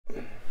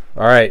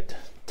All right.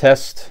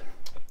 Test.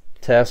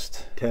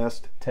 Test.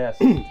 Test.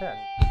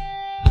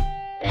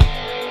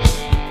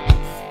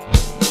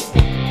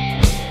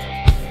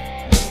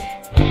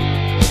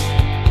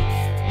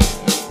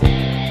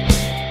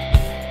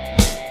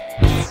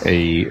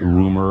 A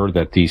rumor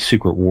that the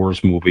Secret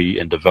Wars movie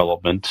in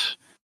development,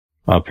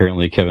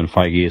 apparently Kevin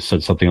Feige has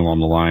said something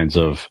along the lines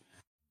of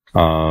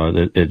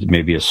that it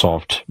may be a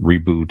soft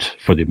reboot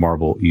for the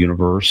Marvel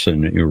Universe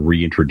and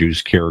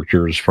reintroduce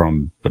characters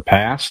from the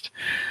past.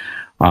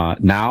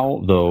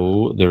 Now,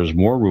 though, there's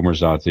more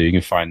rumors out there. You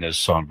can find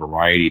this on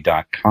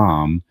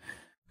Variety.com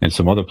and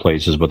some other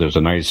places, but there's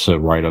a nice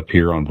write-up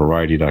here on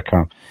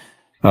Variety.com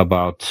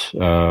about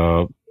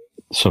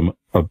some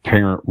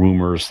apparent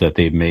rumors that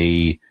they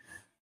may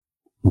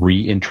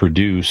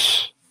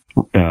reintroduce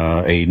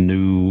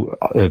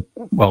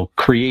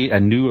create a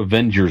new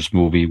Avengers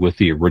movie with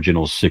the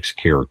original 6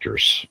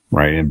 characters,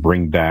 right? And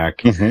bring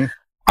back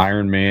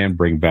Iron Man,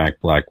 bring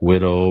back Black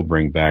Widow,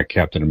 bring back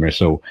Captain America.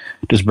 So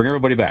just bring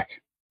everybody back.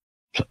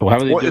 So how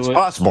do they do it? It's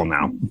possible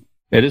now.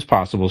 It is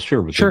possible,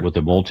 sure, with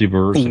the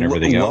multiverse and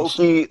everything else.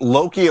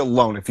 Loki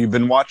alone, if you've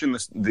been watching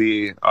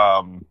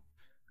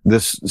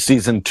this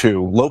season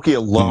 2, Loki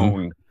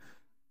alone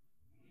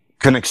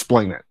can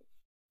explain it.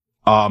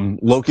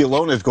 Loki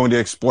alone is going to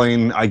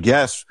explain, I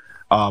guess,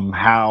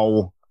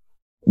 how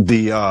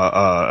the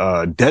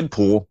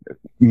Deadpool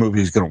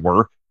movie is going to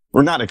work.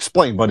 Or not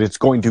explain, but it's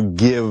going to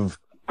give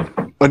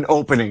an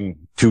opening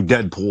to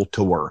Deadpool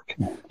to work,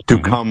 to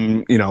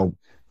come,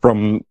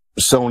 from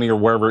Sony or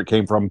wherever it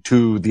came from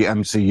to the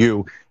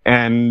MCU.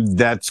 And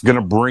that's going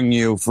to bring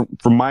you,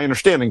 from my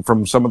understanding,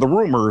 from some of the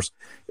rumors,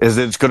 is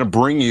that it's going to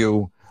bring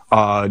you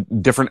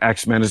different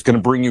X-Men. It's going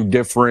to bring you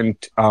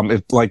different,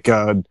 what's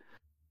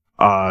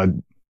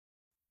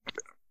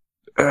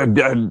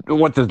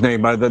his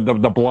name?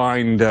 The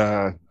blind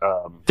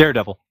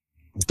Daredevil.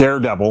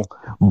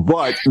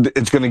 But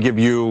it's going to give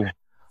you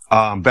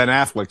Ben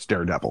Affleck's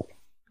Daredevil.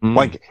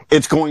 Like,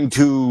 it's going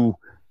to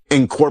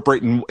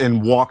incorporate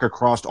and walk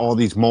across all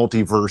these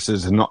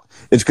multiverses, and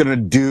it's going to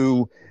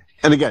do.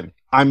 And again,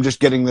 I'm just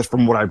getting this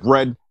from what I've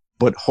read,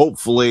 but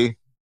hopefully,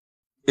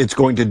 it's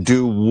going to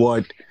do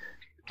what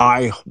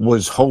I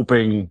was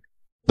hoping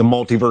the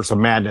Multiverse of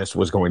Madness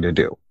was going to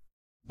do.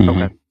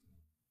 Okay.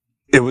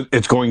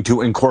 It's going to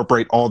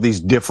incorporate all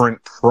these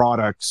different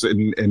products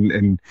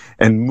and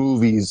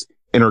movies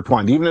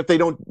intertwined, even if they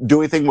don't do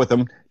anything with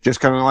them.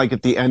 Just kind of like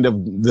at the end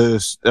of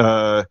this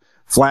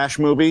Flash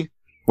movie,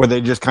 where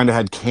they just kind of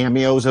had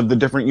cameos of the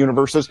different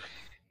universes.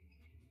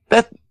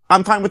 That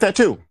I'm fine with that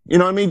too. You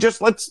know what I mean? Just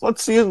let's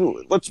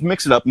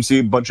mix it up and see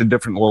a bunch of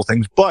different little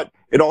things. But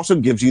it also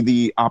gives you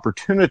the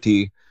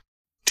opportunity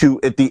to,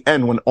 at the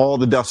end, when all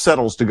the dust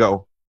settles, to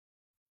go,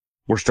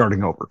 we're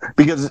starting over.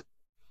 Because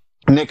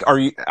Nick,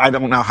 I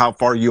don't know how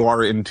far you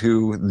are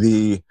into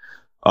the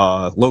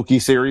Loki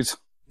series.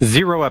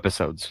 0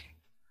 episodes.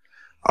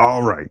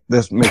 All right.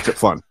 This makes it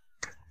fun.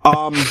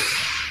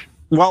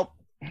 Well,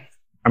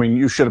 I mean,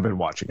 you should have been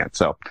watching it,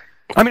 so.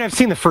 I mean, I've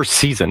seen the first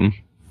season.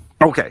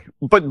 Okay.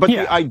 But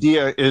yeah. The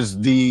idea is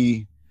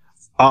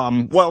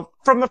from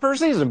the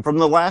first season, from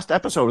the last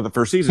episode of the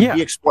first season,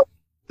 he explained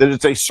that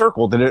it's a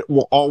circle, that it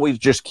will always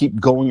just keep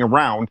going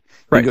around.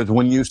 Right. Because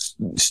when you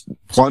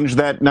plunge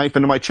that knife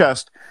into my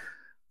chest,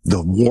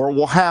 the war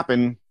will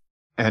happen,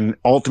 and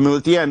ultimately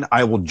at the end,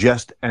 I will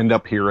just end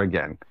up here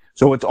again.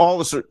 So it's all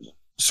a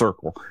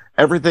circle.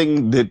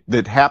 Everything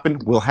that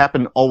happened will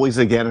happen always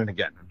again and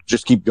again.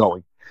 Just keep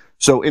going.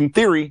 So in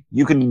theory,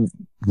 you can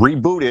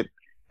reboot it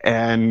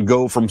and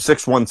go from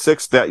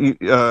 616,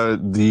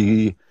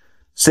 the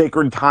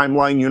Sacred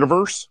Timeline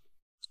universe,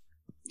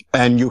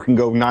 and you can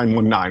go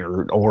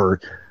 919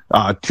 or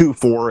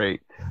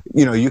 248.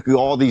 You can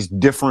all these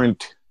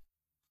different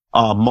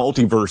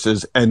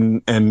multiverses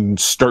and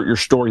start your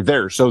story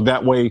there. So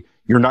that way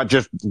you're not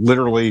just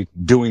literally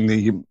doing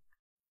the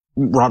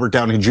Robert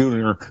Downey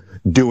Jr.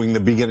 doing the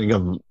beginning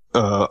of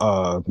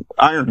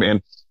Iron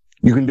Man.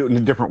 You can do it in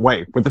a different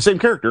way with the same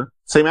character,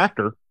 same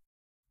actor,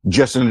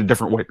 just in a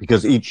different way,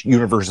 because each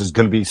universe is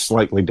going to be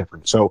slightly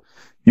different. So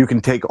you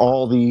can take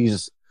all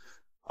these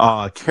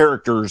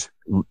characters,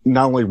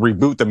 not only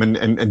reboot them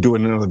and do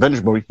it in an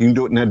Avengers movie, you can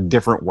do it in a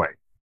different way.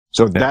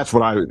 So that's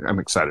what I'm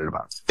excited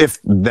about, if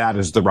that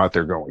is the route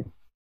they're going.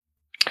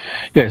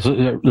 Yeah, so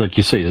like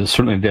you say,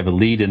 certainly they have a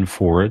lead-in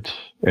for it.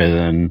 And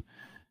then,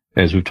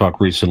 as we've talked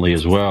recently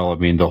as well, I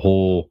mean, the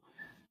whole,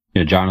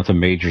 Jonathan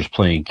Majors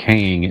playing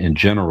Kang in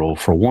general,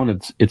 for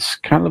one, it's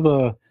kind of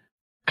a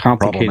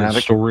complicated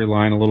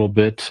storyline a little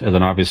bit. And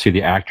then obviously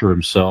the actor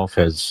himself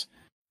has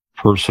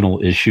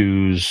personal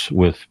issues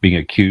with being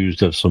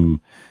accused of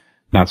some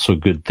not so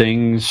good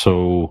things.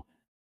 So,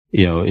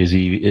 do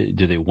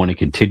they want to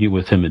continue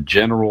with him in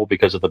general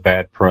because of the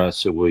bad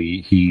press?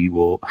 He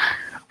will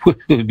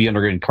be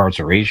under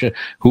incarceration.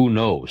 Who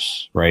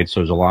knows, right?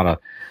 So there's a lot of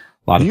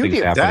things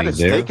happening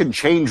there. They can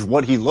change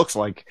what he looks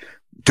like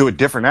to a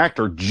different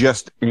actor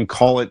and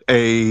call it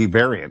a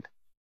variant.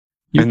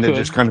 Then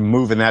just kind of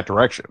move in that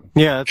direction.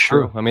 Yeah, that's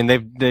true. I mean,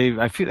 they've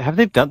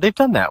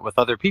done that with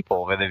other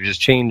people, where they've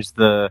just changed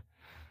the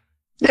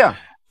Yeah.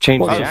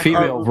 Change the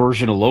female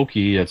version of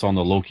Loki that's on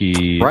the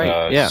Loki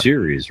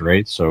series,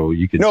 right? So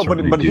you could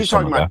but he's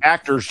talking about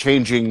actors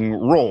changing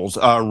roles.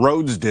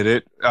 Rhodes did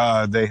it.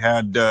 They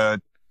had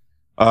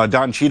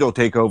Don Cheadle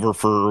take over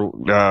for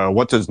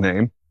what's his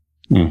name.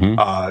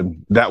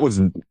 That was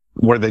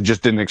where they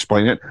just didn't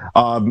explain it.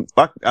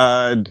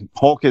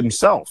 Hulk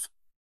himself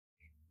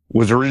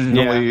was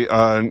originally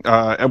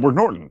Edward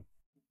Norton.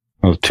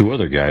 Oh, two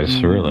other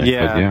guys, really?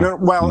 Yeah.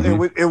 Well,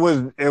 it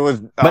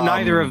was. But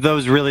neither of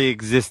those really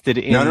existed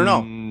in.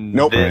 No.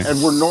 Nope.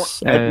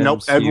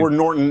 Edward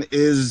Norton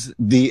is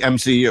the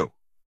MCU.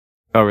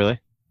 Oh,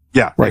 really?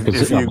 Yeah. Right.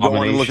 Because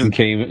Abomination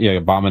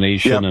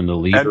Abomination and the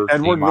leader.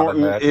 Edward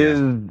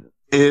Norton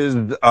is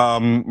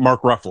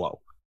Mark Ruffalo,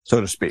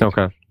 so to speak.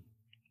 Okay.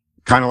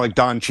 Kind of like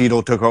Don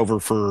Cheadle took over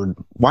for.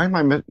 Why am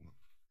I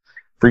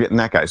forgetting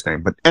that guy's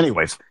name? But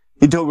anyways,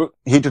 he took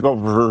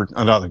over for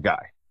another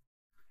guy.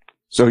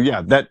 So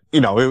yeah, that,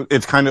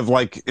 it's kind of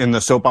like in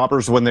the soap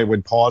operas when they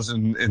would pause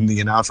and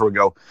the announcer would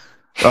go,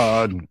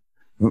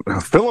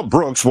 Philip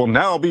Brooks will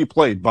now be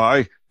played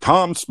by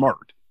Tom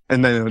Smart.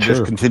 And then it would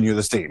just continue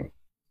the scene.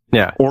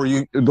 Yeah. Or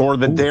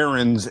the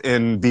Darrens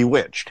in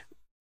Bewitched.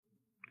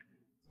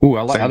 Ooh,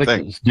 I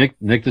think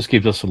Nick, this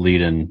gives us a lead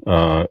in,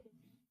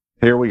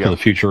 here we go. For the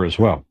future as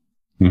well.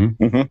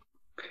 Yep.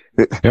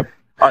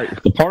 All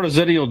right. The part of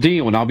Zediel D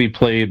will now be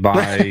played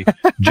by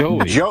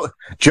Joey. Joe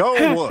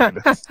Wood.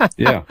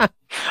 Yeah.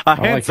 A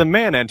handsome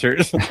man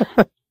enters.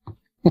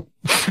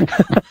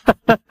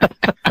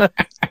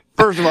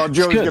 First of all,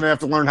 Joey's going to have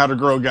to learn how to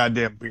grow a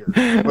goddamn beard.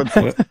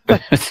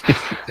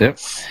 Yep.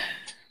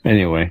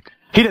 Anyway.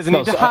 He doesn't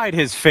need to hide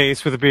his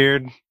face with a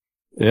beard.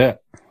 Yeah.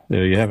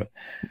 There you have it.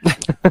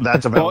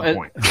 That's a valid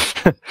point.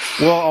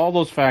 Well, all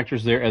those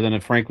factors there, and then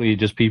frankly,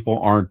 just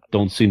people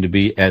don't seem to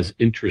be as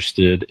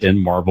interested in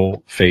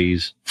Marvel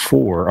Phase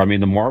 4. I mean,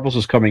 the Marvels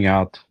is coming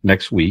out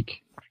next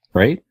week,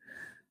 right?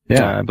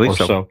 Yeah, I believe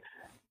so.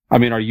 I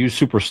mean, are you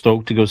super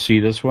stoked to go see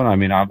this one? I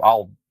mean,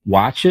 I'll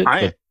watch it.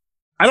 I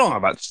don't know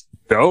about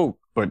stoked,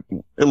 but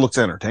it looks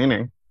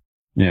entertaining.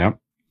 Yeah.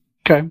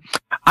 Okay.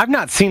 I've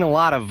not seen a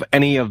lot of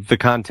any of the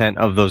content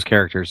of those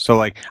characters.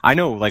 So, I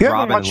know,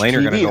 Robin and Lane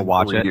are going to go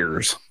watch it.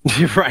 Years.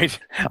 Right.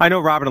 I know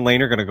Robin and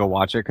Lane are going to go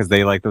watch it because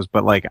they like those,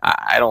 but,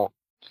 I don't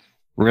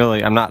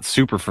really, I'm not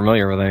super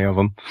familiar with any of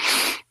them.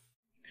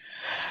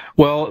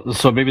 Well,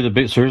 so maybe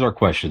so here's our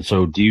question.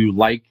 So, do you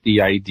like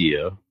the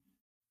idea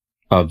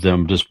of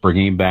them just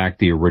bringing back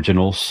the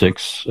original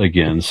 6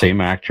 again,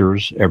 same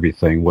actors,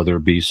 everything, whether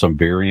it be some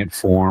variant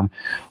form,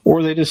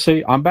 or they just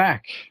say, I'm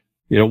back?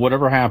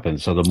 Whatever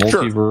happens. So the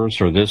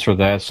multiverse or this or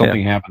that,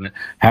 something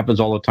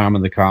happens all the time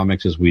in the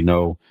comics, as we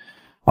know.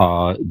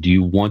 Do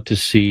you want to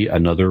see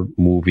another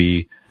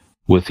movie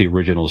with the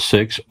original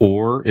 6,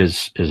 or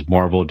is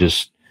Marvel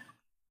just,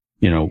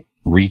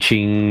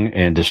 reaching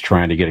and just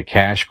trying to get a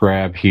cash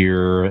grab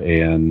here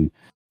and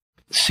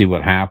see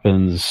what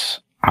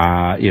happens?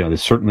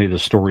 Certainly the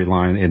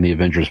storyline in the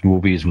Avengers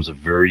movies was a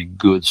very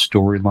good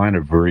storyline,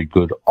 a very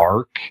good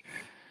arc.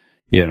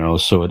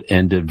 So it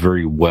ended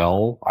very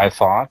well, I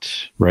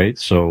thought, right?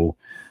 So,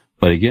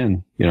 but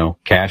again,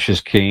 cash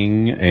is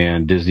king,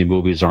 and Disney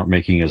movies aren't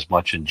making as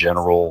much in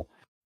general,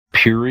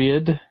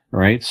 period,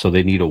 right? So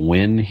they need a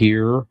win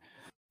here,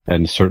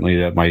 and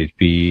certainly that might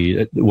be,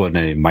 it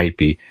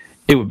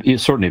would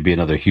certainly be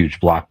another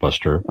huge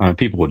blockbuster.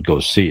 People would go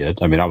see it.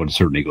 I mean, I would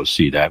certainly go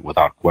see that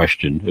without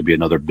question. It'd be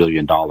another $1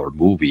 billion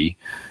movie.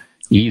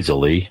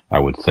 Easily, I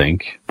would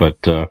think. But,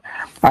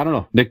 I don't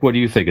know. Nick, what do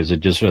you think?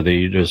 Are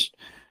they just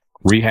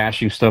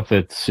rehashing stuff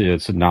that's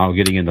now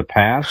getting in the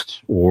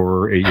past,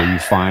 or are you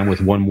fine with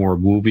one more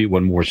movie,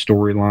 one more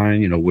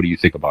storyline? What do you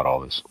think about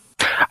all this?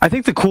 I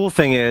think the cool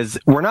thing is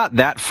we're not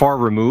that far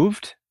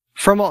removed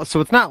from all,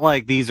 so it's not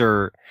like these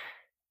are,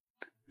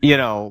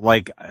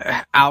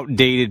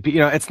 outdated.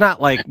 It's not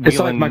like it's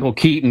like Michael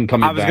Keaton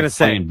coming back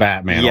playing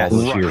Batman all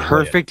those years.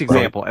 Perfect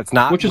example. Right. It's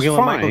not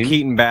wheeling Michael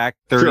Keaton back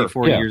 30,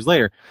 40 years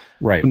later.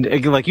 Right.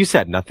 Like you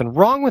said, nothing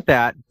wrong with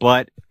that,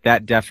 but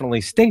that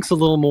definitely stinks a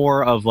little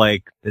more of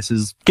this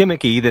is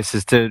gimmicky. This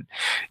is to,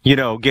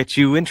 get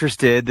you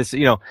interested. This,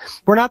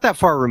 we're not that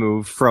far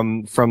removed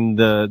from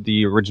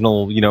the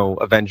original,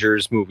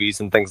 Avengers movies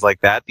and things like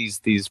that.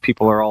 These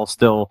people are all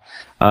still,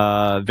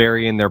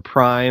 very in their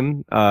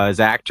prime, as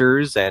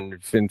actors and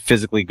in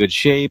physically good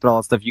shape and all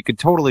that stuff. You could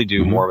totally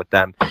do more with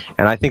them.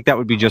 And I think that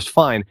would be just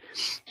fine.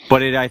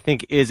 But I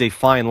think, is a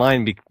fine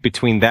line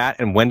between that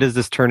and when does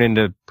this turn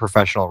into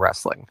professional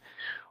wrestling,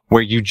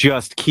 where you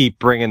just keep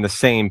bringing the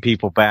same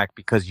people back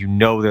because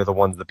they're the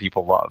ones that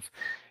people love.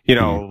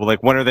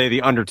 When are they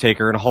the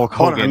Undertaker and Hulk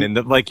Hogan and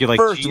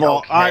First of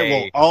all,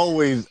 I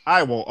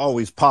will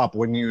always pop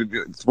when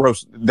you throw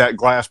that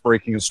glass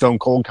breaking and Stone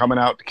Cold coming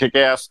out to kick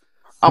ass.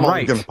 I'm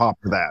always going to pop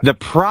for that. The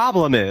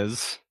problem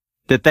is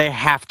that they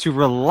have to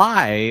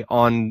rely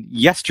on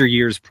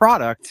yesteryear's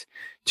product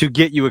to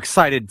get you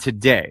excited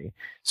today.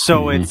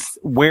 So it's,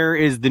 where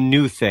is the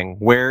new thing?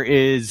 Where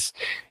is,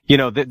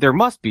 there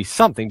must be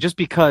something, just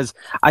because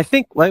I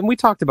think, we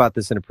talked about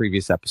this in a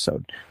previous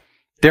episode,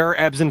 there are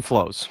ebbs and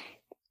flows,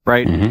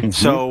 right?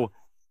 So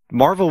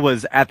Marvel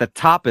was at the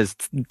top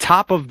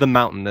of the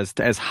mountain,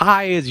 as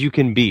high as you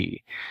can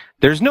be.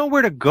 There's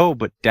nowhere to go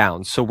but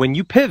down. So when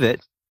you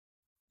pivot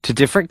to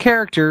different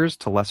characters,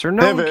 to lesser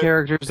known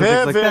characters, and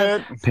things like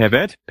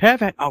that,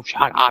 pivot. Oh,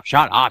 shut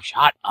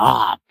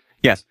up.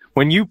 Yes,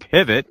 when you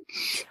pivot,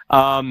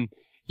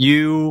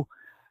 you're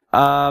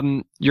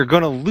going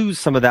to lose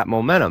some of that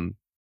momentum.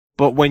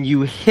 But when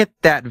you hit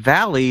that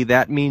valley,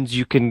 that means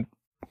you can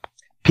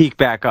peak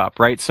back up,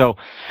 right? So,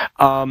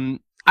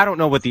 I don't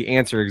know what the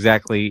answer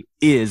exactly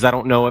is. I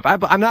don't know if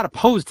I'm not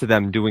opposed to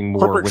them doing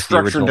more corporate with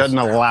structure the originals.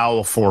 doesn't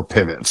allow for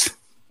pivots.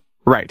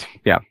 Right.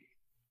 Yeah.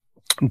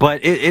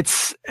 But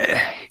it's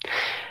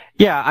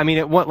yeah. I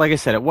mean, like I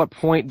said, at what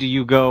point do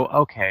you go,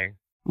 okay,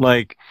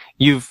 like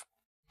you've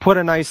put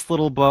a nice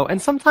little bow,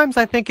 and sometimes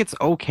I think it's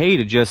okay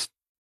to just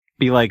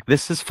be like,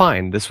 this is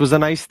fine. This was a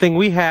nice thing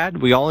we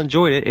had. We all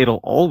enjoyed it.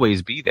 It'll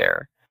always be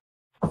there.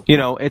 You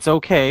know, it's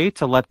okay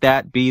to let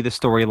that be the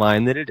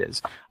storyline that it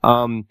is.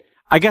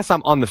 I guess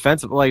I'm on the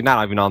fence, like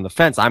not even on the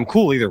fence. I'm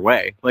cool either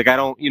way. Like I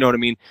don't, you know what I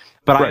mean?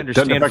 But right,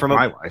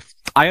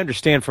 I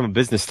understand from a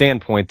business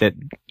standpoint that,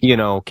 you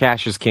know,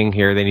 cash is king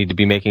here. They need to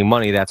be making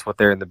money. That's what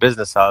they're in the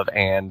business of.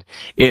 And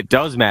it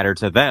does matter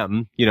to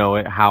them, you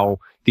know, how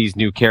these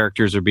new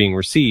characters are being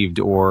received,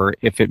 or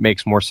if it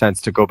makes more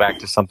sense to go back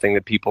to something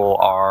that people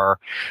are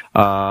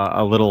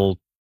a little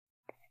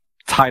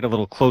tied a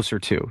little closer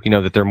to, you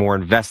know, that they're more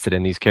invested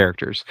in these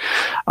characters.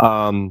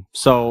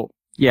 So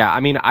yeah, I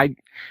mean, I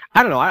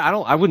don't know.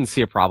 I wouldn't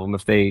see a problem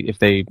if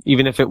they,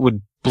 even if it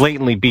would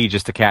blatantly be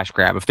just a cash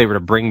grab, if they were to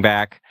bring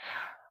back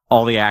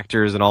all the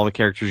actors and all the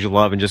characters you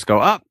love and just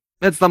go, oh,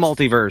 it's the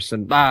multiverse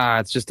and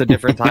it's just a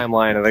different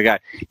timeline of the guy.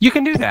 You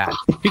can do that.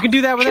 You can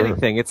do that with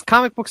anything. It's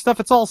comic book stuff.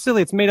 It's all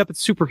silly. It's made up.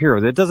 It's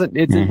superheroes. It doesn't,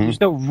 there's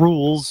no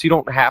rules. You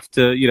don't have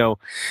to, you know,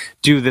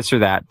 do this or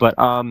that. But,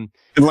 and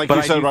like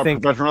you said about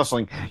professional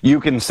wrestling, you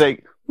can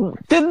say,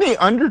 didn't the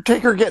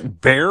Undertaker get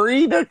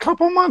buried a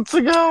couple months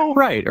ago?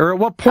 Right. Or at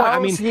what point? I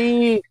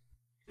mean,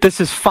 this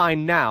is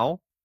fine now,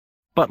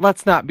 but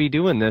let's not be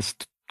doing this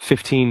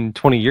 15,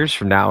 20 years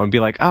from now and be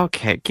like,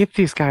 okay, give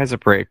these guys a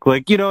break.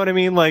 Like, you know what I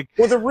mean? Like,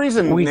 well, the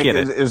reason Nick,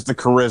 is the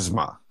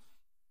charisma.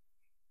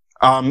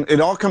 It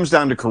all comes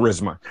down to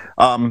charisma.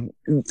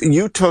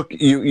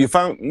 You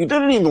found, you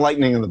didn't even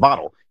lightning in the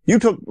bottle. You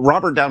took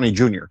Robert Downey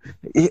Jr.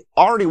 He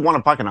already won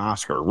a fucking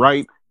Oscar,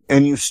 right?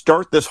 And you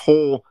start this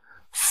whole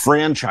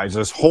franchise,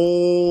 this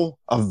whole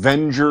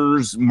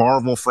Avengers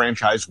Marvel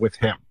franchise with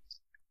him.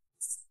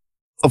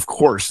 Of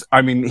course,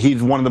 I mean,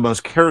 he's one of the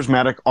most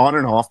charismatic on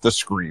and off the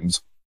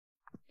screens.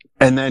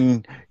 And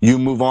then you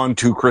move on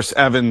to Chris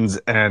Evans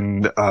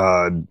and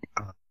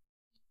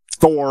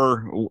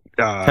Thor,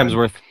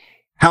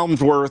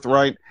 Helmsworth,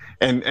 right?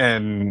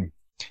 And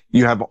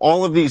you have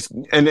all of these,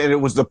 and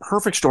it was the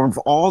perfect storm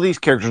for all these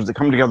characters that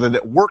come together,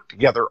 that work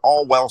together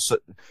all well, so,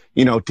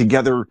 you know,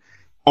 together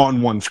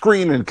on one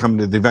screen, and come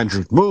to the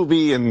Avengers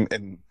movie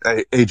and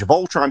Age of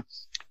Ultron.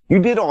 You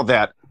did all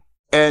that,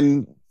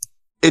 and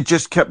it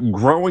just kept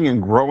growing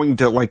and growing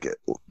to, like,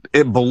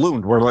 it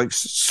ballooned, where like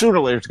sooner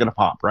or later it's going to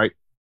pop, right?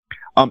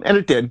 And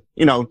it did.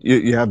 You know,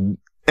 you have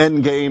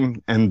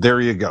Endgame, and there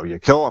you go. You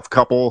kill off a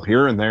couple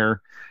here and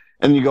there,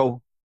 and you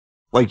go,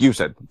 like you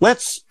said,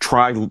 let's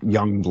try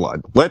young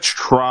blood. Let's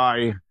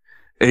try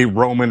a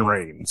Roman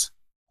Reigns,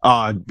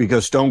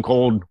 because Stone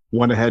Cold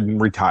went ahead and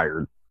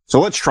retired. So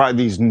let's try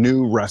these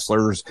new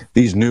wrestlers,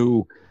 these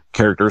new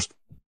characters.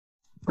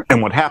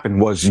 And what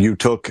happened was you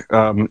took,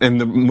 in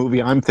the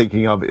movie I'm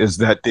thinking of is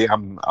that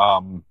damn,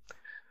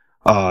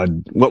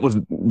 what was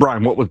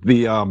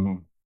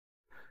the,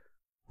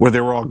 where they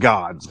were all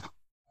gods?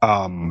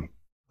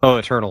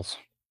 Eternals.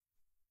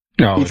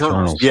 No,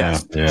 Eternals,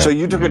 yes. Yeah. So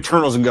you took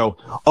Eternals and go,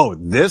 oh,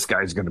 this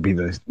guy's going to be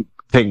the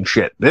king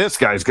shit. This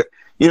guy's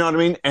you know what I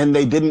mean? And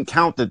they didn't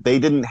count that. They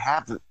didn't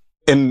have,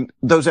 and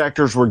those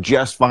actors were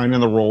just fine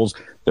in the roles.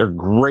 They're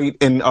great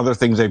in other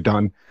things they've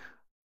done,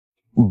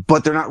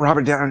 but they're not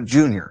Robert Downey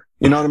Jr.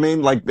 You know what I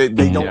mean? Like they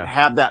don't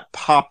have that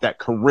pop, that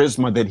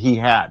charisma that he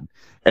had.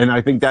 And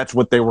I think that's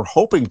what they were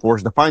hoping for,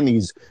 is to find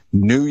these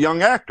new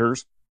young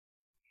actors.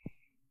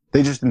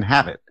 They just didn't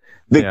have it.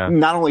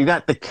 Not only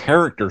that, the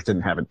characters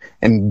didn't have it,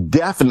 and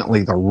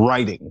definitely the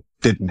writing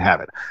didn't have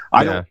it.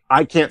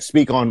 I can't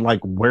speak on like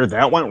where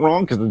that went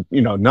wrong, because,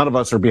 you know, none of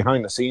us are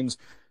behind the scenes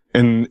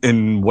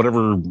in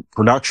whatever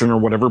production or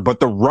whatever, but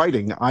the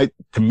writing,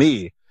 to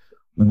me,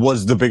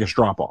 was the biggest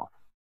drop off.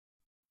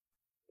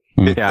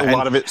 A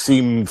lot of it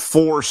seemed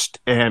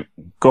forced, and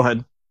go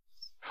ahead.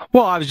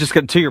 Well, I was just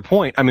to your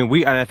point. I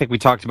mean, I think we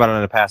talked about it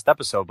in a past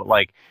episode, but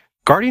like,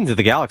 Guardians of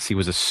the Galaxy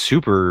was a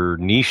super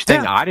niche thing.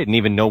 I didn't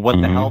even know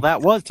what the hell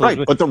that was. Right,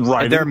 but the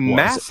writing, they're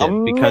massive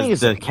amazing. Because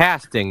the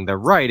casting, the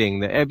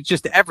writing,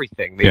 just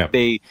everything.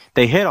 They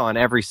hit on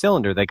every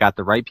cylinder. They got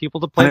the right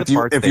people to play the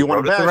parts. If you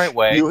want to the right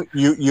way,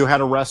 you had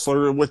a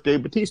wrestler with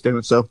Dave Bautista in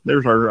it. So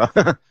there's our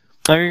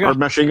there you go. Our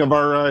meshing of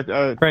our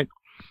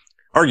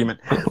argument.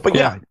 But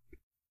yeah,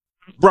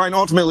 Brian,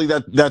 ultimately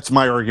that's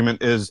my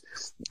argument, is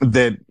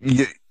that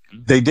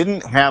they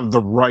didn't have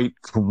the right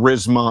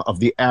charisma of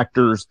the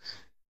actors.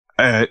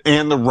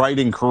 and the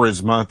writing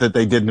charisma that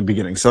they did in the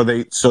beginning. So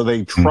they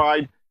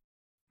tried.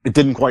 It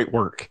didn't quite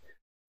work.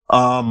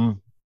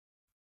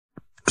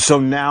 So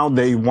now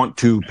they want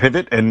to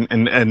pivot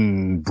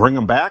and bring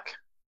them back.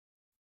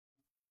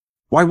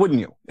 Why wouldn't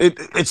you?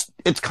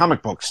 It's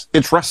comic books.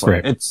 It's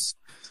wrestling. Right.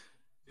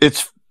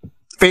 It's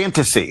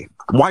fantasy.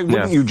 Why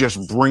wouldn't you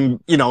just bring,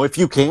 if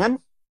you can?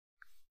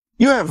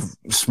 You have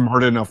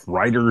smart enough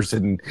writers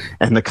and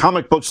the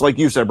comic books, like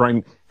you said,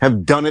 Brian,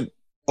 have done it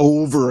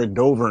over and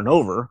over and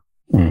over.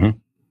 Mm-hmm.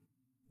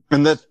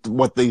 And that's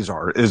what these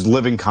are, is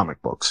living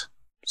comic books.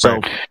 So.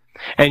 Right.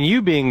 And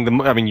you being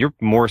you're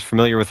more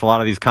familiar with a lot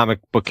of these comic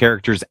book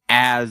characters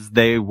as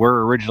they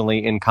were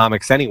originally in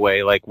comics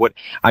anyway. Like what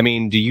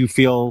do you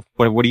feel,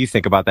 what do you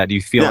think about that? Do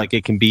you feel like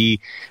it can be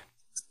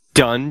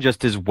done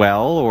just as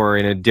well or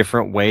in a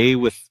different way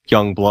with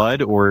young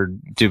blood, or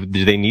do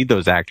they need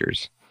those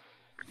actors?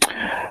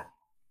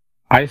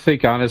 I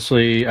think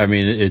honestly,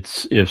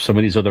 it's if some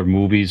of these other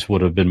movies would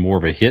have been more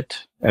of a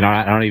hit, and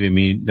I don't even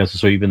mean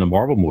necessarily even the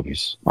Marvel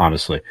movies,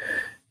 honestly.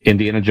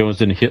 Indiana Jones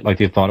didn't hit like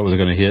they thought it was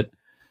going to hit.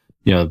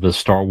 The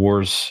Star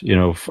Wars,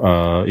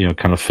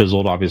 kind of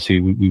fizzled.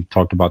 Obviously, we've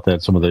talked about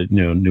that. Some of the,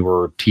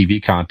 newer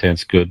TV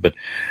content's good, but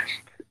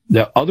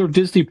the other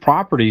Disney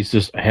properties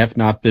just have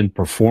not been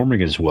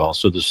performing as well.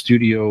 So the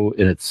studio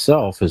in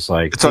itself is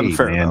like, it's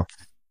unfair, man. Though.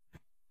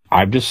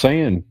 I'm just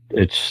saying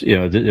it's,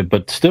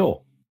 but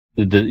still,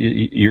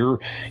 you're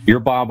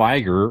Bob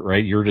Iger,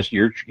 right?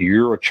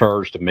 You're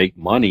charged to make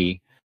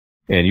money.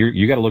 And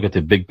you got to look at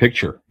the big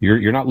picture.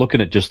 You're not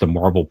looking at just the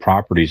Marvel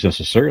properties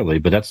necessarily,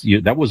 but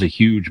that was a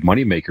huge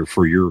moneymaker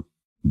for your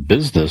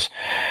business.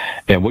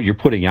 And what you're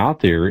putting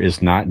out there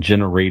is not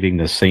generating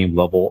the same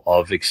level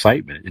of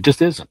excitement. It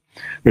just isn't.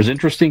 There's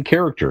interesting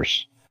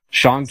characters.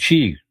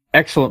 Shang-Chi,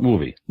 excellent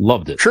movie.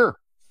 Loved it. Sure.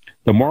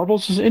 The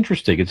Marvels is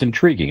interesting. It's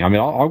intriguing.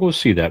 I'll go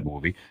see that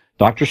movie.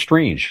 Doctor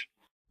Strange,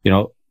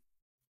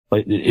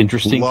 like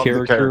interesting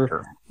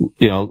character.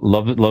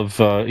 Love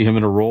him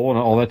in a role and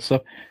all that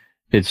stuff.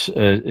 But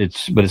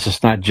it's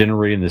just not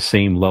generating the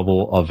same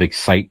level of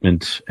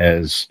excitement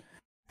as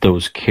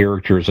those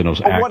characters and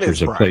those actors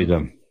that play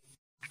them.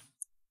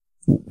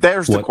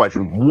 There's the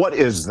question. What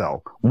is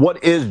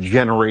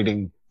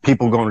generating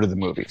people going to the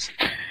movies?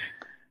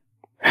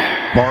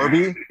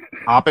 Barbie,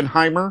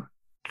 Oppenheimer?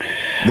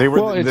 They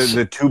were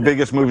the two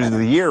biggest movies of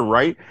the year,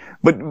 right?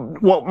 But,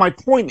 my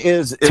point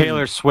is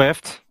Taylor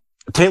Swift.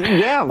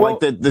 Like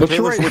the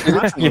Taylor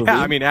Swift movie.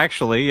 Yeah,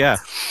 actually, yeah.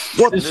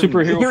 Well, the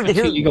superhero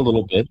fatigue a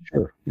little bit.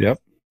 Sure. Yep.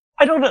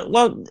 I don't know.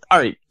 Well, all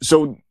right.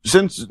 So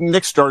since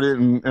Nick started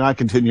and I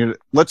continued,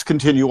 let's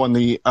continue on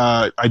the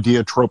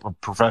idea trope of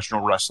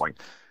professional wrestling.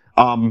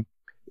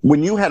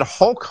 When you had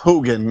Hulk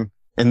Hogan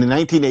in the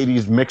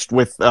 1980s mixed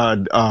with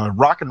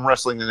rock and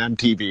wrestling and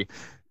MTV,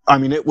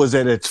 it was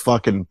at its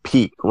fucking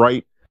peak,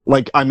 right?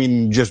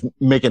 Just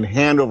making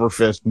hand over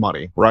fist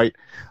money, right?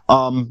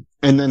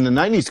 And then the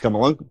 90s come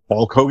along,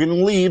 Hulk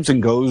Hogan leaves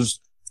and does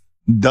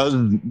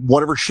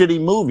whatever shitty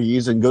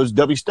movies and goes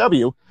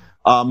WCW.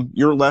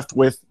 You're left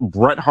with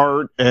Bret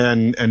Hart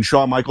and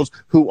Shawn Michaels,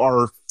 who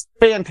are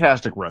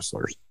fantastic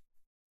wrestlers.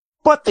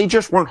 But they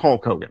just weren't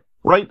Hulk Hogan,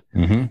 right?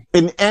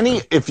 Mm-hmm.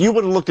 If you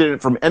would have looked at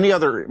it from any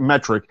other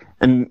metric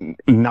and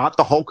not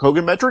the Hulk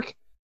Hogan metric,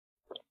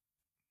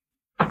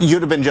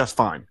 you'd have been just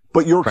fine.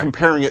 But you're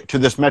comparing it to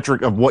this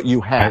metric of what you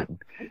had,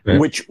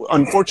 which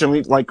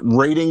unfortunately, like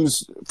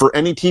ratings for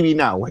any TV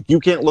now, like you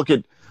can't look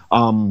at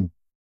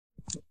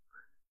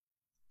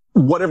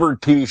whatever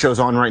TV show's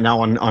on right now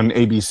on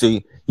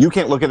ABC. You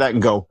can't look at that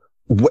and go,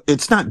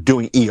 it's not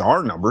doing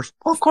ER numbers.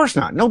 Well, of course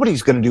not.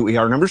 Nobody's going to do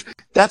ER numbers.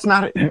 That's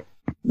not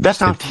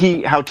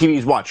how TV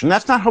is watched, and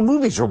that's not how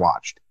movies are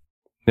watched.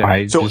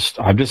 I'm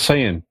just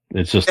saying.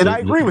 It's just, and I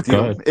agree with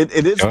you.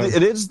 It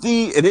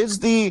is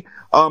the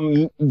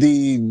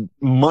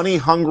money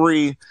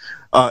hungry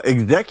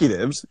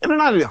executives, and they're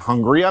not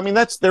hungry.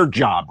 That's their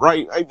job,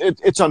 right?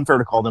 It's unfair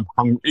to call them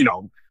hungry,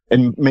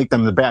 and make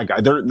them the bad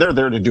guy. They're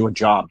there to do a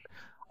job.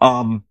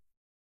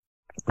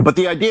 But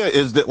the idea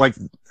is that like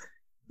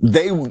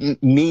they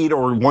need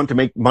or want to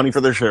make money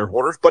for their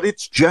shareholders, but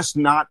it's just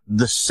not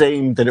the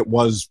same that it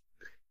was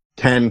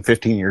 10,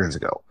 15 years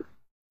ago.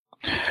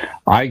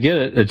 I get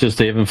it. It's just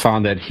they haven't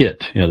found that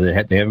hit.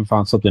 They haven't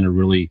found something to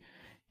really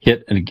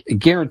hit. And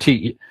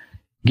guarantee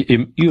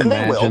you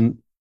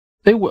imagine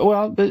they will.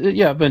 Well,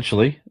 yeah,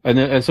 eventually.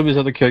 And some of these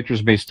other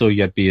characters may still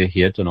yet be a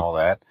hit and all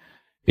that.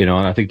 And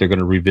I think they're going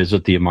to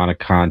revisit the amount of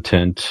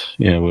content,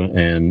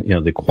 and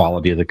the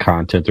quality of the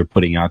content they're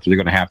putting out there.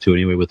 They're going to have to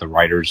anyway with the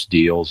writers'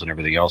 deals and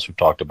everything else we've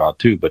talked about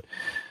too. But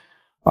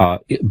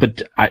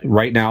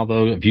right now,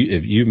 though, if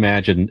you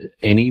imagine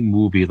any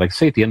movie, like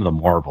say at the end of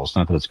the Marvels,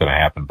 not that it's going to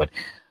happen, but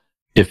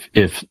if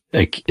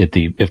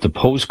the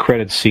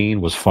post-credit scene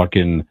was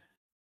fucking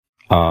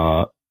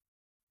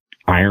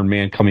Iron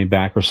Man coming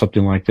back or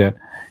something like that,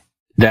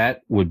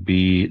 that would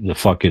be the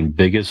fucking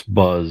biggest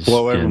buzz.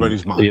 Blow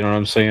everybody's mind. You know what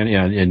I'm saying?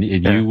 Yeah, and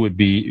you would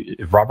be,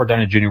 if Robert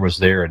Downey Jr. was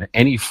there in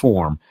any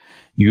form,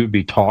 you would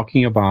be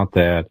talking about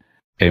that.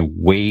 and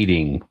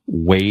waiting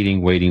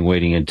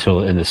until,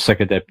 and the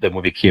second that the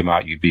movie came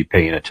out, you'd be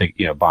paying a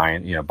ticket,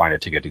 buying a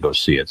ticket to go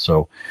see it.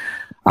 So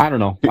I don't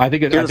know. I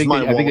think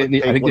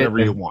whatever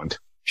you want.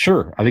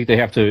 Sure. I think they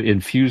have to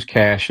infuse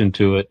cash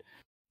into it,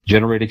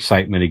 generate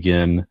excitement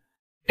again.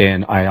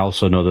 And I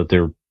also know that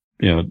they're,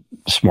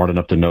 smart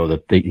enough to know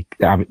that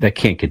that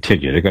can't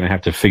continue. They're going to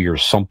have to figure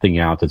something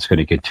out that's going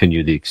to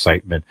continue the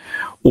excitement,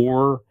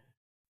 or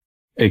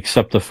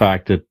accept the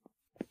fact that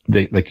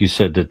they, like you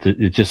said, that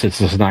it's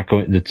just not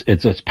going.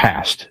 It's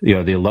past.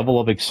 The level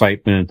of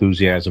excitement,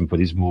 enthusiasm for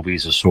these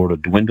movies is sort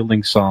of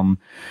dwindling some.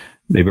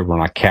 Maybe we're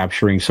not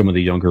capturing some of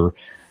the younger,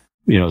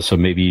 so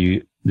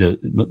maybe the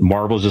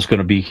Marvel's just going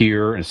to be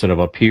here instead of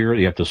up here.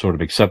 You have to sort of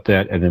accept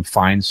that and then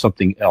find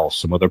something else,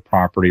 some other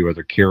property or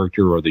other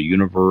character or the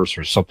universe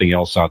or something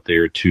else out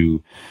there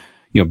to,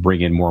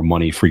 bring in more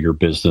money for your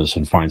business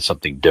and find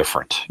something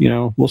different.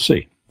 We'll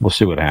see. We'll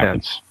see what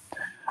happens.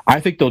 Yeah. I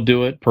think they'll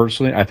do it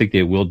personally. I think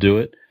they will do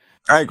it.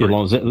 I agree.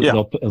 As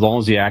long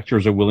as the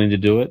actors are willing to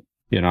do it.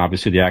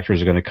 Obviously the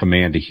actors are going to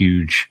command a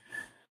huge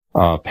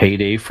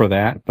payday for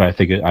that, but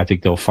I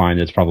think they'll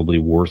find it's probably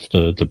worth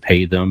to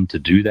pay them to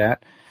do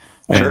that.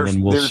 And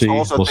then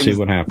we'll see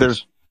what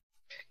happens.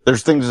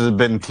 There's things that have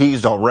been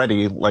teased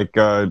already, like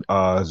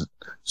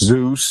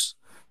Zeus.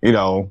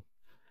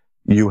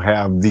 You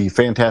have the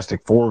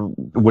Fantastic Four,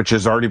 which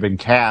has already been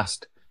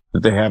cast,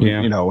 that they haven't,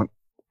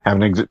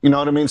 haven't you know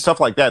what I mean? Stuff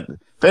like that.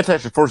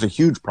 Fantastic Four is a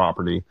huge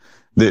property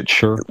that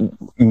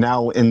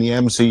now in the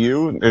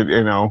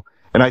MCU,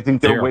 and I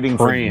think they're waiting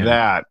for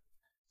that.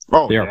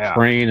 Oh, they are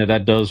praying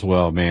that does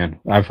well, man.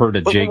 I've heard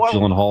that Jake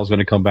Gyllenhaal is going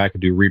to come back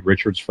and do Reed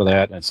Richards for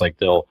that. And it's like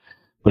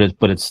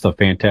but it's the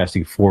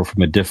Fantastic Four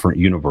from a different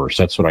universe.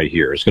 That's what I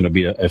hear. It's going to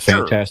be a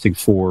Fantastic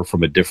Four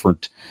from a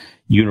different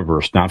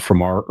universe, not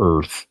from our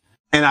Earth.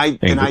 And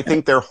I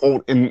think they're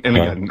holding. And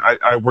again,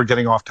 we're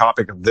getting off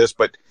topic of this,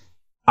 but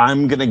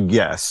I'm going to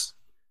guess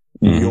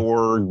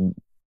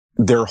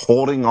they're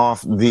holding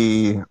off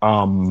the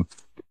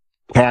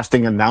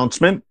casting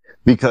announcement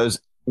because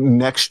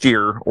next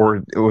year, or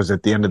it was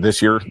at the end of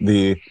this year,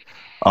 the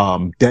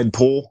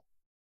Deadpool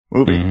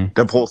movie,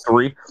 Deadpool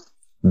 3.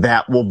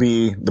 That will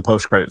be the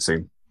post-credit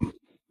scene.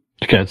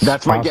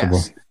 That's my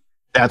guess.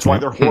 That's why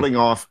they're holding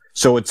off.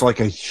 So it's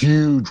like a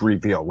huge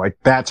reveal. Like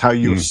that's how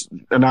you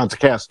announce a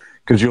cast,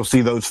 because you'll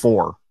see those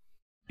four.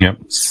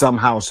 Yep.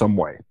 Somehow, some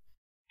way.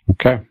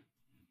 Okay.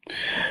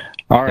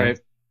 All right.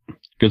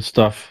 Good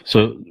stuff.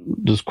 So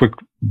just quick,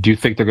 do you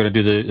think they're going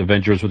to do the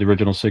Avengers with the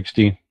original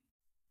 60?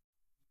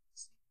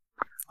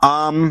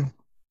 One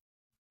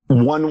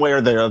way or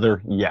the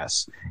other,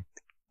 yes.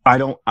 I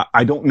don't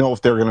know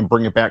if they're going to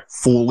bring it back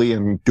fully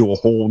and do a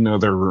whole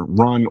nother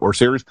run or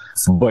series,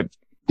 but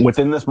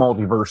within this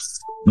multiverse,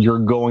 you're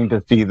going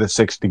to see the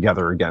six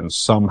together again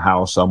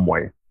somehow, some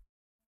way.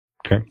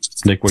 Okay.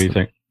 Nick, what do you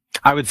think?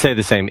 I would say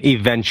the same.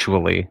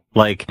 Eventually,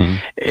 I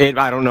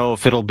don't know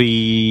if it'll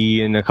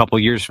be in a couple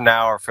years from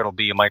now or if it'll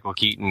be a Michael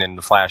Keaton and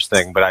the Flash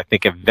thing, but I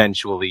think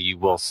eventually you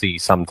will see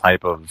some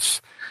type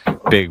of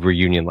big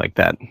reunion like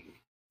that.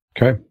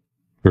 Okay.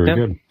 Very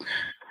good.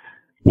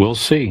 We'll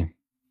see.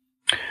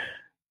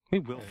 We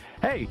will.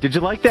 Hey, did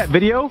you like that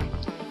video?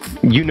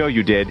 You know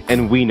you did,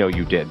 and we know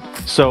you did.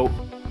 So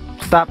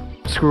stop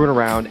screwing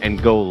around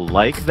and go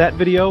like that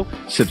video,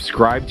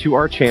 subscribe to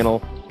our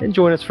channel, and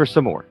join us for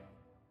some more.